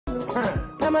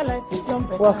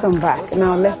Welcome back.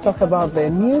 Now let's talk about the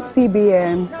new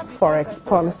CBN Forex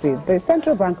policy. The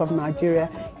Central Bank of Nigeria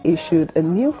issued a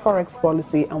new Forex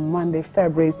policy on Monday,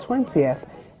 February 20th,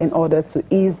 in order to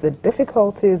ease the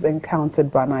difficulties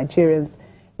encountered by Nigerians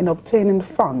in obtaining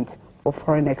funds for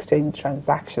foreign exchange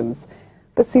transactions.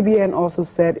 The CBN also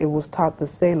said it will start the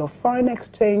sale of foreign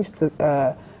exchange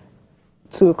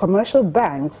to commercial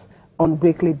banks on a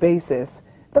weekly basis.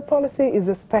 The policy is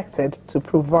expected to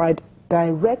provide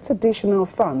direct additional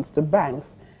funds to banks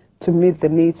to meet the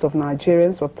needs of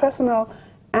Nigerians for personal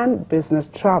and business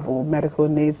travel, medical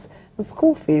needs, and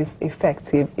school fees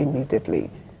effective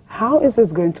immediately. How is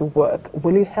this going to work?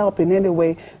 Will it help in any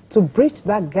way to bridge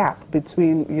that gap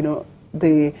between,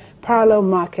 the parallel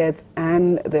market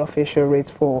and the official rate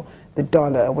for the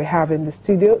dollar? We have in the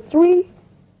studio 3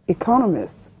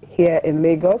 economists here in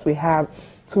Lagos. We have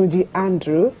Tunji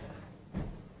Andrew.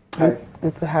 Hi.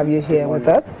 Good to have you here with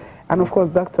us. And of course,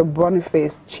 Dr.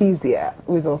 Boniface Chizia,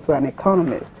 who is also an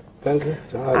economist. Thank you.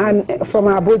 And from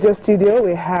our Abuja studio,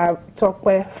 we have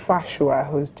Tokwe Fashua,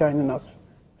 who is joining us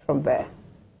from there.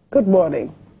 Good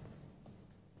morning.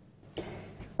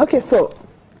 Okay, so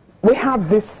we have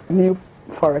this new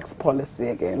Forex policy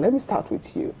again. Let me start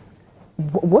with you.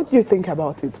 What do you think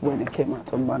about it when it came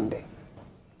out on Monday?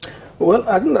 Well,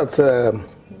 I think that's,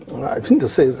 I think to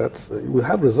say that we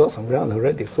have results on ground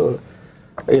already. So,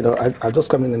 I just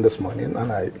come in this morning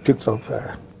and I picked up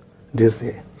this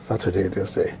day, Saturday,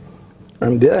 this day.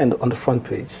 And there on the front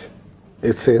page,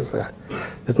 it says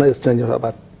it's now exchange of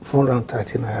about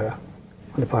 430 naira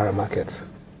on the power market.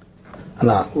 And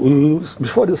now,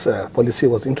 before this policy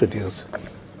was introduced,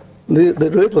 the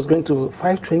rate was going to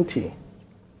 520.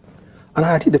 And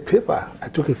I did the paper, I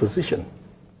took a position.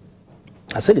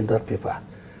 I said in that paper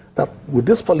that with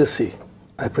this policy,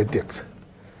 I predict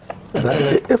that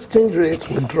the exchange rate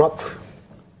will drop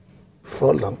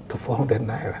further to 400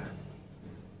 naira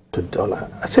to dollar.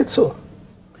 I said so.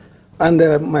 And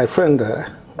my friend,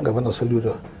 Governor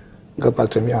Saludo, got back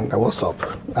to me on the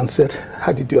WhatsApp and said,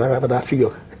 how did you arrive at that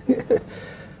figure?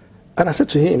 And I said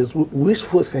to him, it's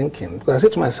wishful thinking. Because I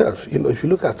said to myself, if you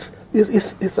look at,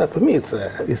 for me, it's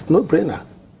no-brainer.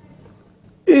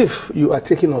 If you are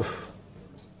taking off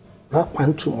that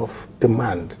quantum of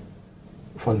demand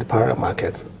from the power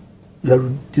market, you are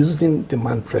reducing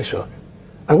demand pressure.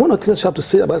 And one of the things you have to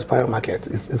say about the power market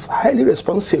is it's highly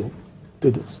responsive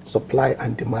to the supply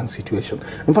and demand situation.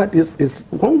 In fact, it's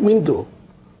one window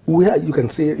where you can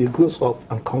see it goes up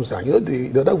and comes down.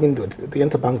 The other window, the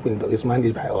interbank window, is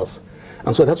managed by us.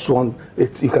 And so that's one,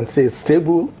 you can say it's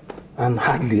stable and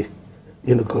hardly,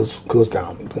 goes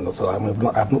down. So I'm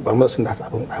not seeing that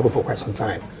happen for quite some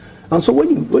time. And so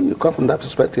when you come from that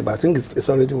perspective, I think it's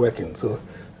already working. So,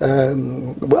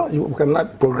 you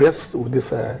cannot progress with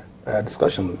this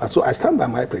discussion. So I stand by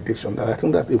my prediction that I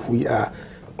think that if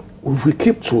we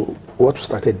keep to what we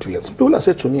started doing, some people have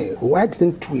said to me, why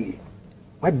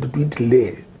did we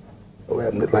delay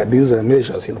like these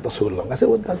measures for so long? I said,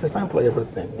 well, that's the time for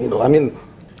everything.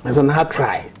 It's an hard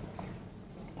try.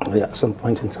 At some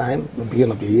point in time, the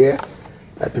beginning of the year,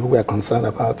 people were concerned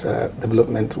about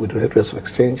development with the rates of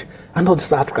exchange. And not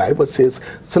that cry, but says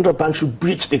central bank should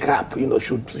bridge the gap,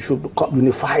 should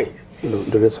unify,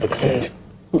 the rates of exchange.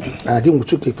 And again, we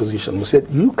took a position. We said,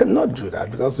 you cannot do that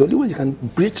because the only way you can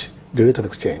bridge the rate of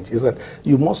exchange is that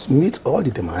you must meet all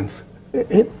the demands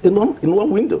in one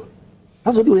window.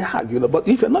 That's what we had, But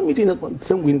if you're not meeting it in the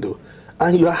same window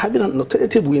and you are having an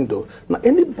alternative window, now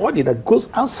anybody that goes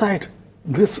outside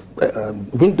this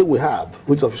window we have,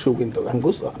 which is official window, and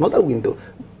goes to another window,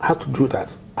 have to do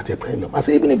that at a premium. I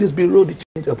say even if it's below the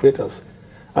change operators,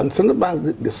 and central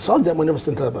bank, they sold their money from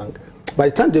central bank. By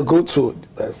the time they go to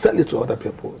sell it to other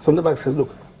people, central bank says, look,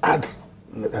 add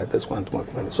this one to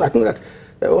money. So I think that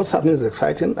what's happening is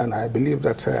exciting, and I believe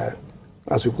that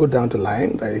as we go down the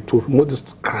line, it will remove this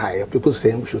cry of people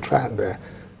saying we should try and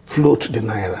float the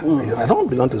naira. I don't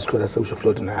belong to the school that says we should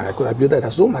float the naira, because I believe that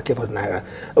there's no market for the naira.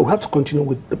 We have to continue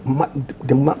with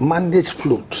the managed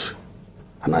float.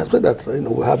 And I expect that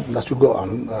we have, as we go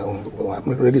on, I'm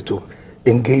ready to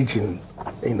engage in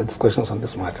discussions on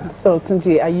this matter. So,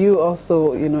 Tunji, are you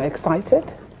also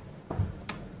excited?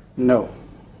 No.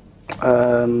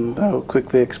 I'll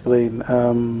quickly explain.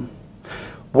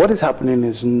 What is happening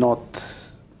is not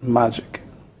magic.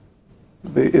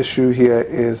 The issue here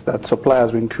is that supply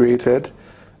has been created,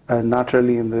 and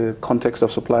naturally in the context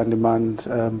of supply and demand,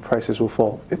 prices will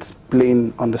fall. It's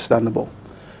plain understandable.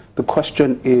 The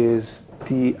question is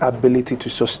the ability to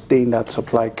sustain that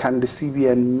supply. Can the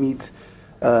CBN meet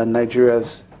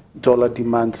Nigeria's dollar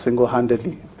demand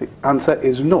single-handedly? The answer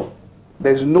is no.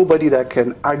 There's nobody that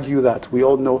can argue that. We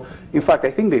all know. In fact,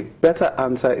 I think the better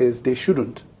answer is they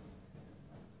shouldn't,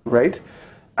 right?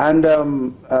 And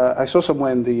I saw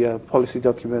somewhere in the policy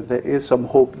document there is some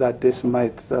hope that this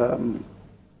might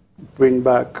bring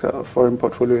back foreign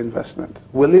portfolio investment.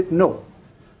 Will it? No.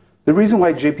 The reason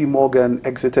why JP Morgan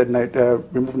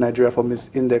removed Nigeria from its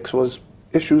index was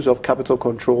issues of capital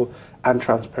control and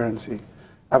transparency.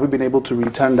 Have we been able to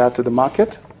return that to the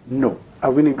market? No.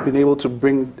 Have we been able to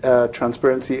bring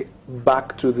transparency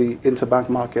back to the interbank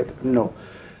market? No.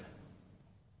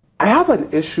 I have an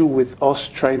issue with us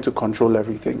trying to control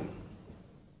everything.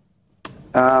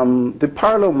 The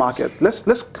parallel market,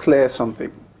 let's clear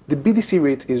something. The BDC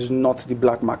rate is not the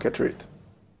black market rate.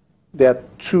 There are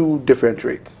two different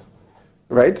rates,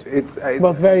 right?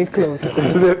 But very close.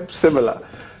 Similar.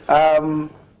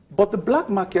 But the black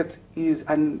market is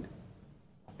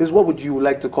what would you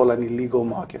like to call an illegal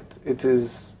market. It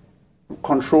is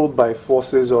controlled by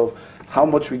forces of how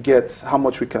much we get, how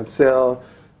much we can sell,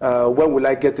 when will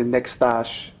I get the next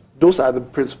stash. Those are the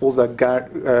principles that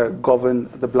govern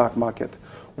the black market.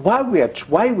 Why we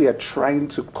are trying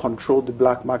to control the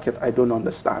black market, I don't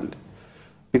understand.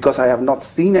 Because I have not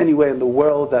seen anywhere in the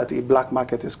world that a black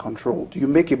market is controlled. You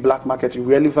make a black market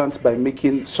irrelevant by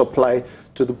making supply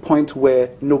to the point where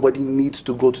nobody needs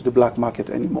to go to the black market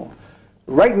anymore.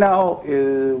 Right now,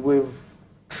 we've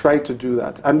tried to do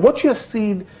that. And what you're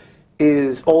seeing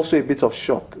is also a bit of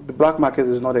shock. The black market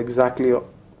is not exactly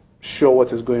sure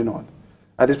what is going on.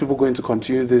 Are these people going to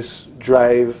continue this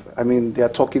drive? I mean, they are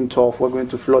talking tough. We're going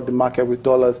to flood the market with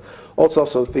dollars. All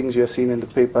sorts of things you're seeing in the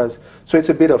papers. So it's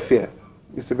a bit of fear.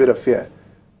 It's a bit of fear.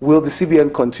 Will the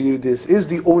CBN continue this? Is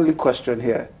the only question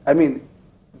here. I mean,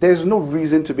 there's no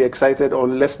reason to be excited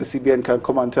unless the CBN can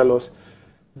come and tell us,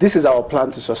 this is our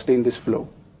plan to sustain this flow.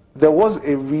 There was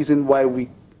a reason why we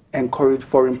encourage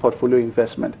foreign portfolio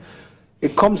investment.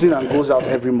 It comes in and goes out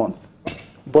every month.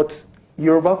 But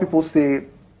Yoruba people say,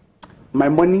 my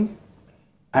money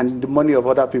and the money of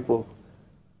other people,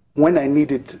 when I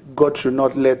need it, God should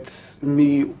not let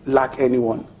me lack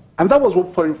anyone. And that was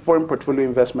what foreign portfolio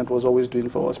investment was always doing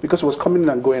for us, because it was coming in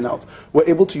and going out. We're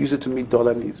able to use it to meet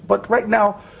dollar needs. But right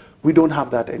now, we don't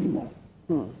have that anymore.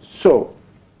 So,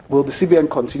 will the CBN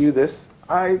continue this?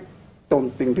 I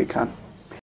don't think they can.